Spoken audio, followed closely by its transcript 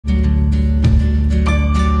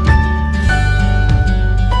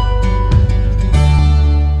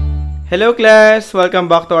Hello class!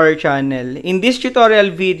 Welcome back to our channel. In this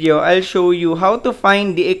tutorial video, I'll show you how to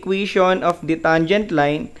find the equation of the tangent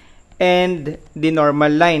line and the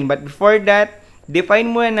normal line. But before that,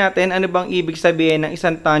 define muna natin ano bang ibig sabihin ng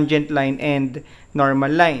isang tangent line and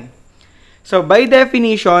normal line. So by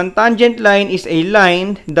definition, tangent line is a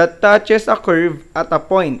line that touches a curve at a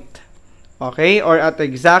point. Okay? Or at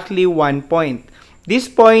exactly one point.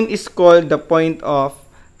 This point is called the point of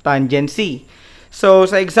tangency. So,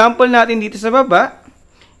 sa example natin dito sa baba,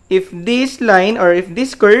 if this line or if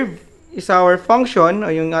this curve is our function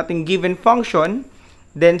o yung ating given function,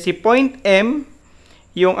 then si point M,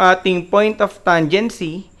 yung ating point of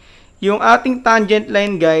tangency, yung ating tangent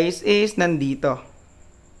line guys is nandito.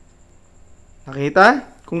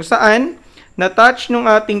 Nakita? Kung saan, na-touch nung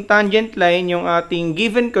ating tangent line yung ating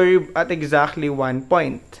given curve at exactly one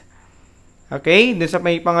point. Okay? Dun sa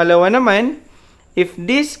may pangalawa naman, if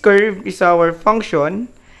this curve is our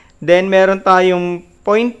function, then meron tayong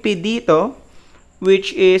point P dito,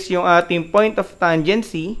 which is yung ating point of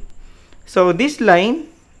tangency. So, this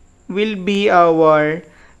line will be our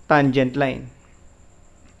tangent line.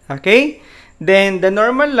 Okay? Then, the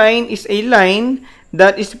normal line is a line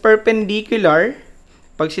that is perpendicular.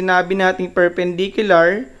 Pag sinabi natin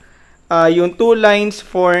perpendicular, yung two lines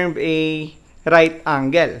form a right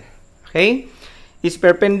angle. Okay? Is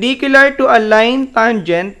perpendicular to a line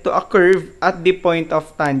tangent to a curve at the point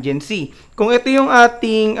of tangency. Kung ito yung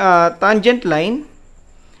ating tangent line,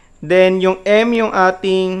 then yung M yung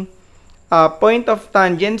ating point of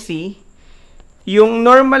tangency, yung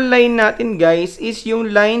normal line natin guys is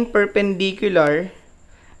yung line perpendicular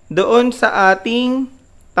doon sa ating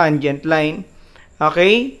tangent line.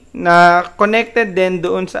 Okay? Na connected din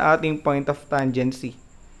doon sa ating point of tangency.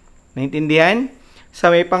 Naintindihan? Sa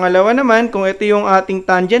may pangalawa naman, kung ito yung ating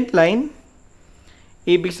tangent line,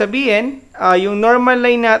 ibig sabihin, yung normal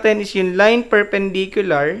line natin is yung line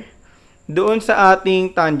perpendicular doon sa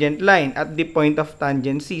ating tangent line at the point of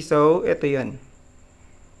tangency. So, ito yun.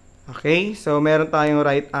 Okay? So, meron tayong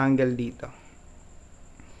right angle dito.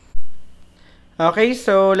 Okay,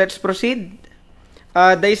 so let's proceed.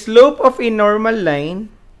 The slope of a normal line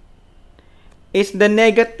is the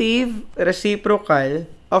negative reciprocal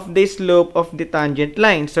of the slope of the tangent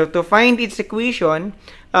line. So, to find its equation,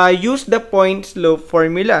 use the point slope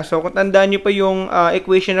formula. So, kung tandaan nyo pa yung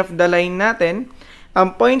equation of the line natin,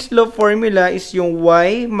 ang point slope formula is yung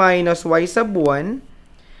y minus y sub 1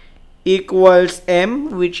 equals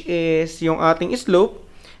m, which is yung ating slope,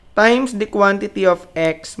 times the quantity of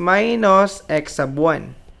x minus x sub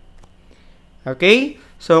 1. Okay?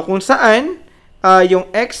 So, kung saan, yung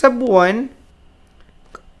x sub 1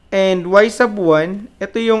 and y sub 1,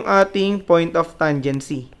 ito yung ating point of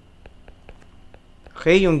tangency.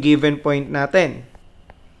 Okay, yung given point natin.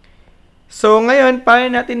 So, ngayon,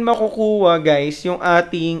 paano natin makukuha, guys, yung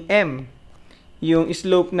ating m? Yung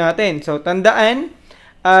slope natin. So, tandaan,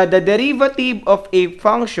 the derivative of a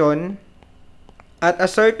function at a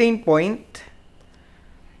certain point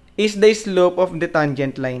is the slope of the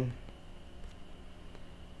tangent line.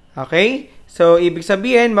 Okay? So, ibig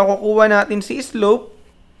sabihin, makukuha natin si slope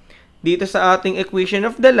dito sa ating equation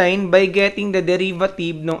of the line by getting the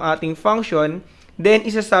derivative ng ating function, then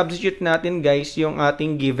isa-substitute natin guys yung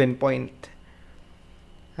ating given point.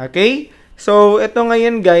 Okay? So, ito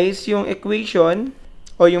ngayon guys yung equation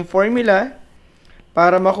o yung formula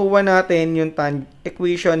para makuha natin yung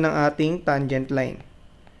equation ng ating tangent line.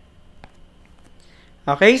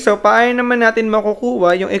 Okay? So, paano naman natin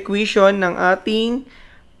makukuha yung equation ng ating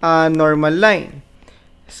normal line?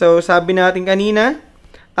 So, sabi natin kanina,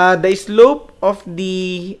 the slope of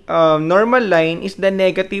the normal line is the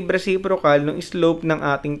negative reciprocal ng slope ng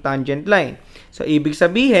ating tangent line. So, ibig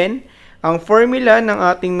sabihin, ang formula ng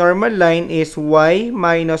ating normal line is y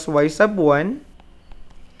minus y sub 1.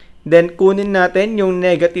 Then, kunin natin yung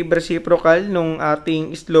negative reciprocal ng ating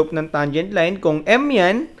slope ng tangent line. Kung m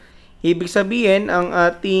yan, ibig sabihin, ang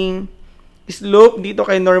ating slope dito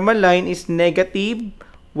kay normal line is negative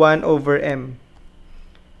 1 over m.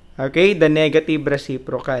 Okay, the negative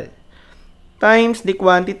reciprocal. Times the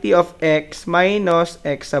quantity of x minus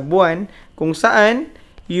x sub 1. Kung saan,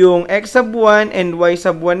 yung x sub 1 and y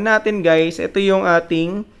sub 1 natin guys, ito yung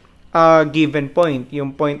ating given point.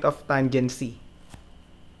 Yung point of tangency.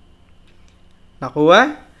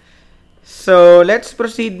 Nakuha? So, let's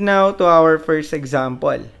proceed now to our first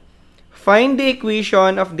example. Find the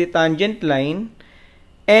equation of the tangent line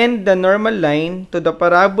and the normal line to the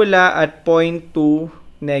parabola at point 2,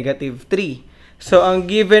 negative 3. So, ang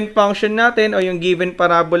given function natin o yung given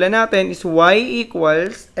parabola natin is y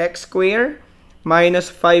equals x squared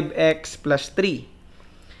minus 5x plus 3.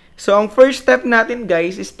 So, ang first step natin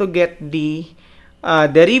guys is to get the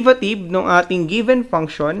derivative ng ating given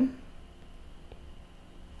function.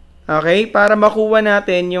 Okay? Para makuha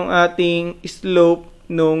natin yung ating slope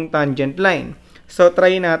ng tangent line. So,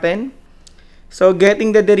 try natin. So,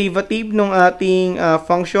 getting the derivative ng ating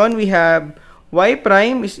function, we have y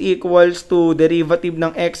prime is equals to derivative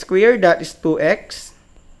ng x squared, that is 2x.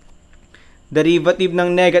 Derivative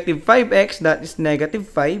ng negative 5x, that is negative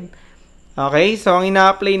 5. Okay, so ang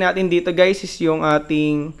ina-apply natin dito guys is yung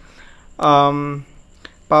ating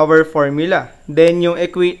power formula. Then yung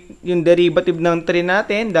derivative ng 3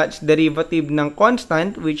 natin, that's derivative ng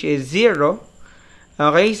constant which is 0.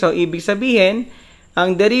 Okay, so ibig sabihin,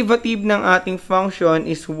 ang derivative ng ating function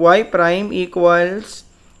is y prime equals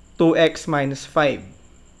 2x minus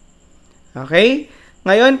 5. Okay?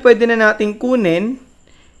 Ngayon, pwede na natin kunin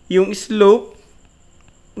yung slope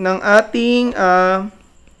ng ating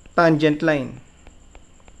tangent line.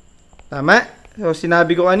 Tama? So,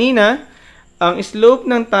 sinabi ko kanina, ang slope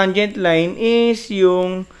ng tangent line is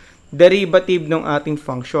yung derivative ng ating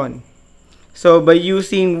function. So, by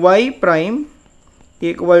using y prime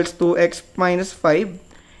equals 2x minus 5,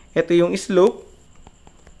 ito yung slope.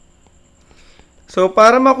 So,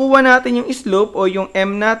 para makuha natin yung slope o yung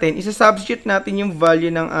m natin, isa-substitute natin yung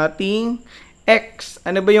value ng ating x.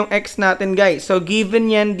 Ano ba yung x natin, guys? So,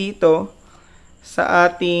 given yan dito sa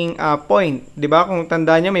ating point. Diba? Kung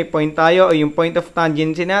tandaan nyo, may point tayo o yung point of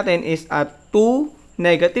tangency natin is at 2,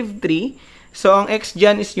 negative 3. So, ang x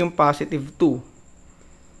dyan is yung positive 2.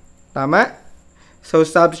 Tama? So,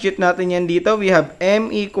 substitute natin yan dito. We have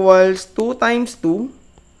m equals 2 times 2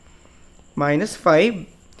 minus 5.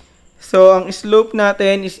 So, ang slope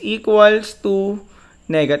natin is equals to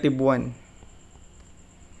negative 1.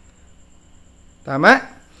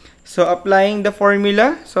 Tama? So, applying the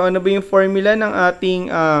formula. So, ano ba yung formula ng ating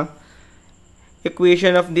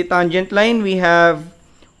equation of the tangent line? We have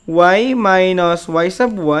y minus y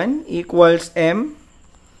sub 1 equals m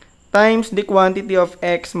times the quantity of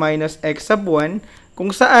x minus x sub 1.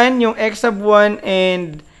 Kung saan yung x sub 1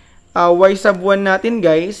 and y sub 1 natin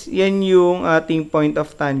guys, yan yung ating point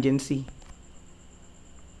of tangency.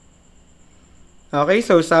 Okay,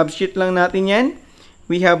 so substitute lang natin yan.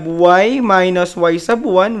 We have y minus y sub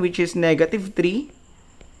 1 which is negative 3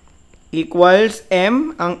 equals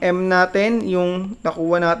m. Ang m natin, yung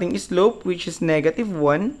nakuha nating slope which is negative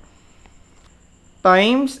 1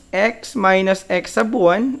 times x minus x sub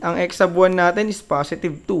 1. Ang x sub 1 natin is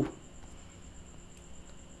positive 2.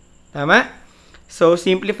 Tama? So,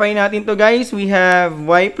 simplify natin to guys. We have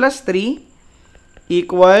y plus 3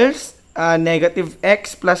 equals negative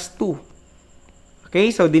x plus 2. Okay,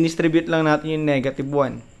 so dinistribute lang natin yung negative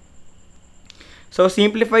 1. So,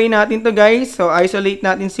 simplify natin to guys. So, isolate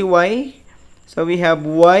natin si y. So, we have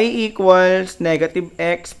y equals negative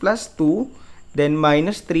x plus 2, then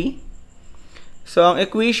minus 3. So, ang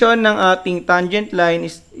equation ng ating tangent line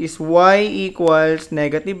is y equals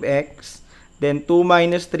negative x. Then, 2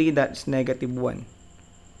 minus 3, that's negative 1.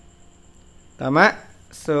 Tama?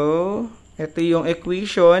 So, ito yung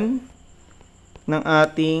equation ng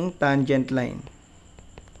ating tangent line.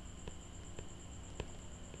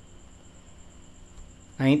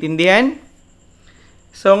 Naintindihan?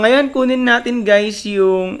 So, ngayon, kunin natin guys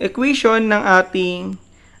yung equation ng ating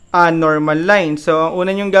normal line. So, ang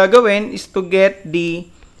una nyong gagawin is to get the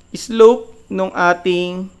slope ng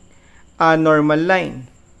ating normal line.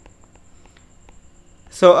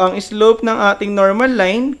 So, ang slope ng ating normal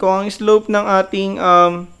line, kung ang slope ng ating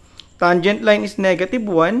tangent line is negative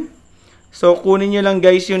 1, so, kunin nyo lang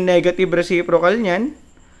guys yung negative reciprocal nyan.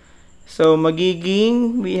 So,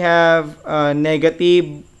 magiging, we have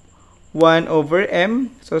negative 1 over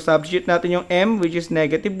m. So, substitute natin yung m, which is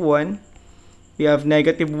negative 1. We have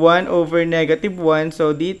negative 1 over negative 1.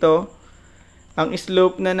 So, dito, ang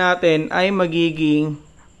slope na natin ay magiging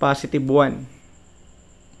positive 1.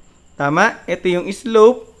 Tama? Ito yung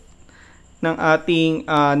slope ng ating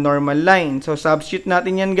normal line. So, substitute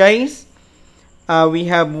natin yan guys.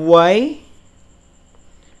 We have y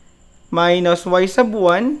minus y sub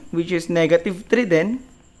 1, which is negative 3 din,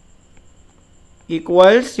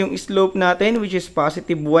 equals yung slope natin, which is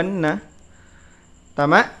positive 1 na.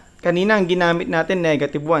 Tama? Kanina ang ginamit natin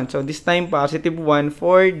negative 1. So, this time positive 1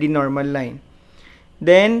 for the normal line.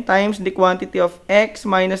 Then, times the quantity of x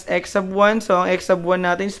minus x sub 1. So, ang x sub 1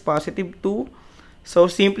 natin is positive 2.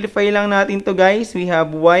 So, simplify lang natin to guys. We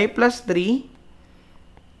have y plus 3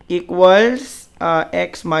 equals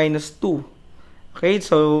x minus 2. Okay,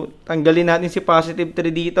 so, tanggalin natin si positive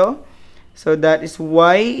 3 dito. So, that is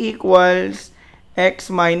y equals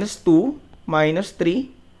x minus 2 minus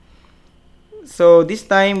 3. So this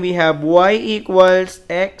time we have y equals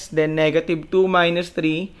x, then negative 2 minus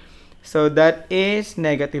 3. So that is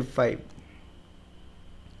negative 5.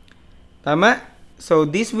 Tama? So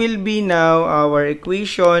this will be now our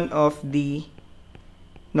equation of the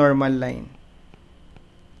normal line.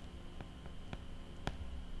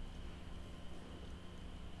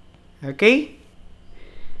 Okay?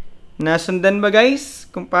 Nasundan ba guys?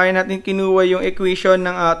 Kung paano natin kinuha yung equation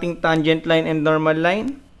ng ating tangent line and normal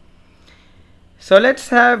line? So let's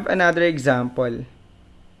have another example.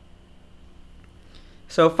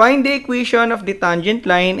 So find the equation of the tangent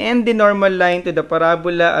line and the normal line to the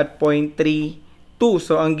parabola at point 3, 2.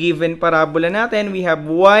 So ang given parabola natin, we have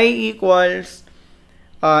y equals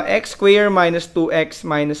x squared minus 2x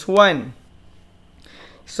minus 1.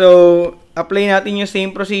 So apply natin yung same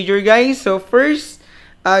procedure guys. So first,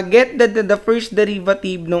 get the first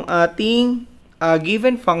derivative ng ating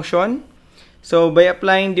given function. So, by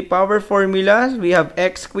applying the power formula, we have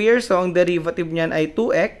x squared. So, ang derivative niyan ay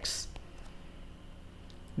 2x.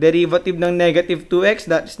 Derivative ng negative 2x,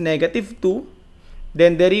 that's negative 2.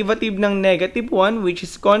 Then, derivative ng negative 1, which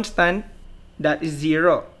is constant, that is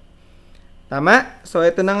 0. Tama? So,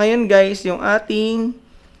 ito na ngayon guys, yung ating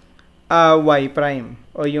y prime.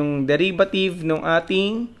 O yung derivative ng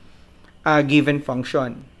ating given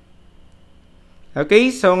function.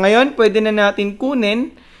 Okay? So, ngayon, pwede na natin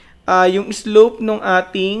kunin yung slope ng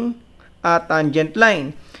ating tangent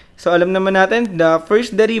line. So, alam naman natin, the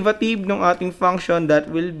first derivative ng ating function, that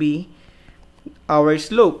will be our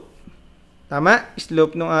slope. Tama?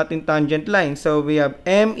 Slope ng ating tangent line. So, we have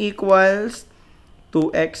m equals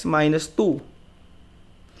 2x minus 2.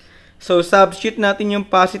 So, substitute natin yung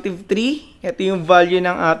positive 3. Ito yung value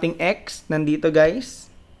ng ating x. Nandito, guys.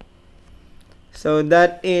 So,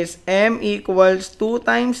 that is m equals 2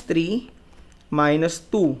 times 3 minus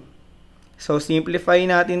 2. So, simplify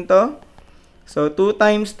natin to. So, 2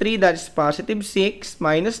 times 3, that is positive 6,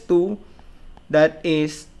 minus 2, that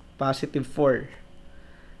is positive 4.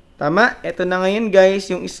 Tama? Ito na ngayon guys,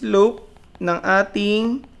 yung slope ng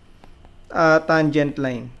ating tangent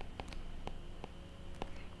line.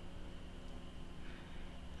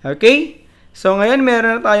 Okay? So, ngayon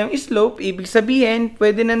meron na tayong slope. Ibig sabihin,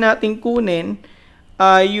 pwede na natin kunin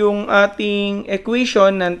yung ating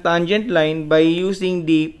equation ng tangent line by using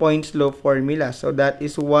the point slope formula. So, that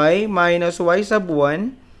is y minus y sub 1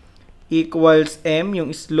 equals m, yung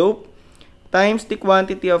slope, times the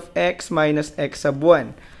quantity of x minus x sub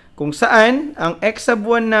 1. Kung saan, ang x sub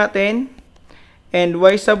 1 natin and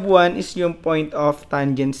y sub 1 is yung point of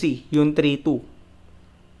tangency, yung 3,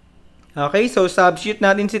 2. Okay, so substitute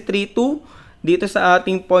natin si 3, 2 dito sa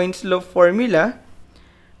ating point slope formula.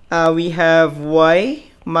 We have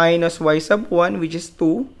y minus y sub 1, which is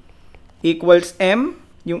 2, equals m,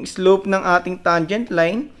 yung slope ng ating tangent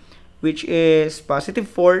line, which is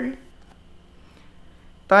positive 4,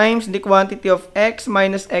 times the quantity of x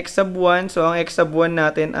minus x sub 1. So, ang x sub 1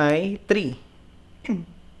 natin ay 3.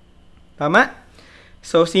 Tama?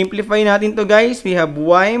 So, simplify natin to guys. We have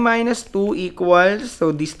y minus 2 equals,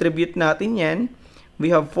 so distribute natin yan.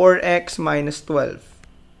 We have 4x minus 12.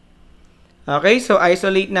 Okay, so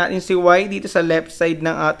isolate natin si y dito sa left side ng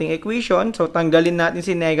ating equation. So, tanggalin natin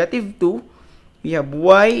si negative 2. We have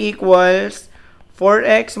y equals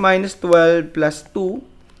 4x minus 12 plus 2,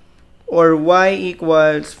 or y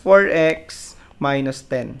equals 4x minus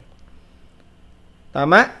 10.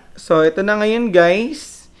 Tama? So, ito na ngayon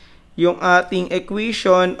guys, yung ating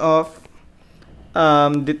equation of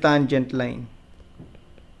the tangent line.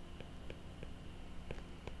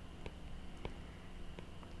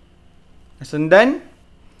 Nasundan?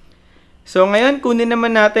 So, ngayon, kunin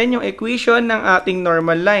naman natin yung equation ng ating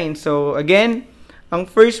normal line. So, again, ang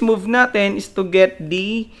first move natin is to get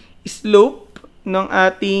the slope ng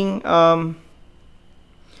ating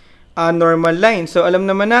normal line. So, alam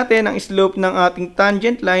naman natin, ang slope ng ating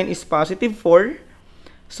tangent line is positive 4.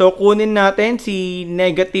 So, kunin natin si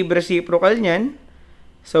negative reciprocal niyan.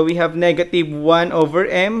 So, we have negative 1 over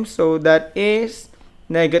m. So, that is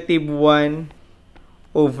negative 1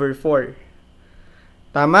 over 4.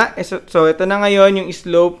 Tama? So, ito na ngayon yung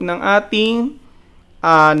slope ng ating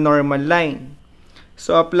normal line.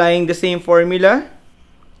 So, applying the same formula,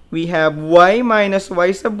 we have y minus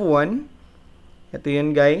y sub 1. Ito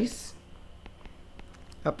yun guys.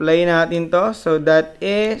 Apply natin to. So, that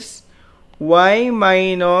is y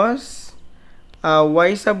minus y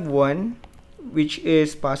sub 1, which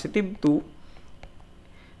is positive 2,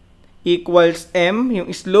 equals m,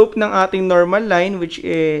 yung slope ng ating normal line, which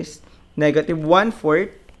is negative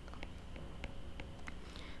 1/4,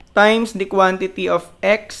 times the quantity of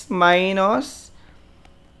x minus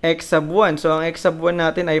x sub 1. So, ang x sub 1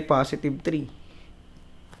 natin ay positive 3.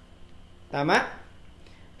 Tama?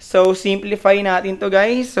 So, simplify natin to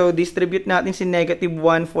guys. So, distribute natin si negative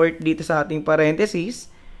 1/4 dito sa ating parentheses.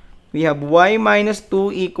 We have y minus 2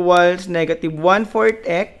 equals negative 1/4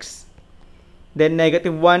 x. Then,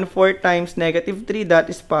 negative 1/4 times negative 3, that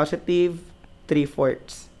is positive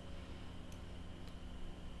 3/4.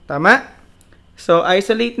 Tama? So,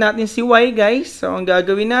 isolate natin si y, guys. So, ang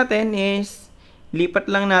gagawin natin is, lipat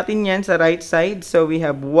lang natin yan sa right side. So, we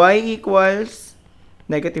have y equals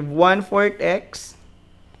negative 1/4 x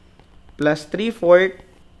plus 3/4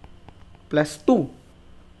 plus 2.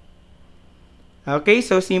 Okay,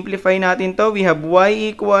 so simplify natin to. We have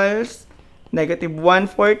y equals negative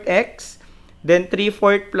 1/4 x, then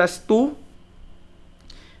 3/4 plus 2.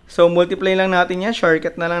 So, multiply lang natin yan.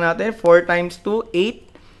 Shortcut na lang natin. 4 times 2, 8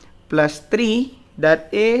 plus 3,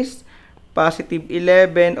 that is positive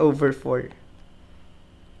 11 over 4.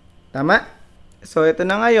 Tama? So, ito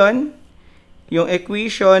na ngayon, yung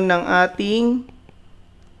equation ng ating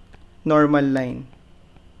normal line.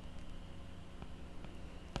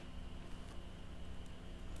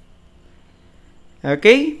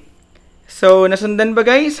 Okay? So, nasundan ba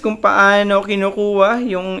guys kung paano kinukuha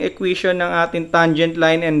yung equation ng ating tangent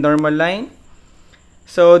line and normal line?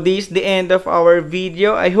 So, this is the end of our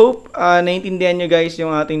video. I hope naintindihan nyo guys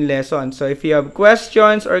yung ating lesson. So, if you have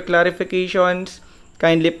questions or clarifications,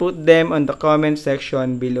 kindly put them on the comment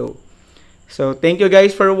section below. So, thank you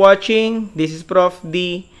guys for watching. This is Prof.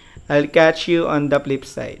 D. I'll catch you on the flip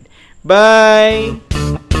side. Bye!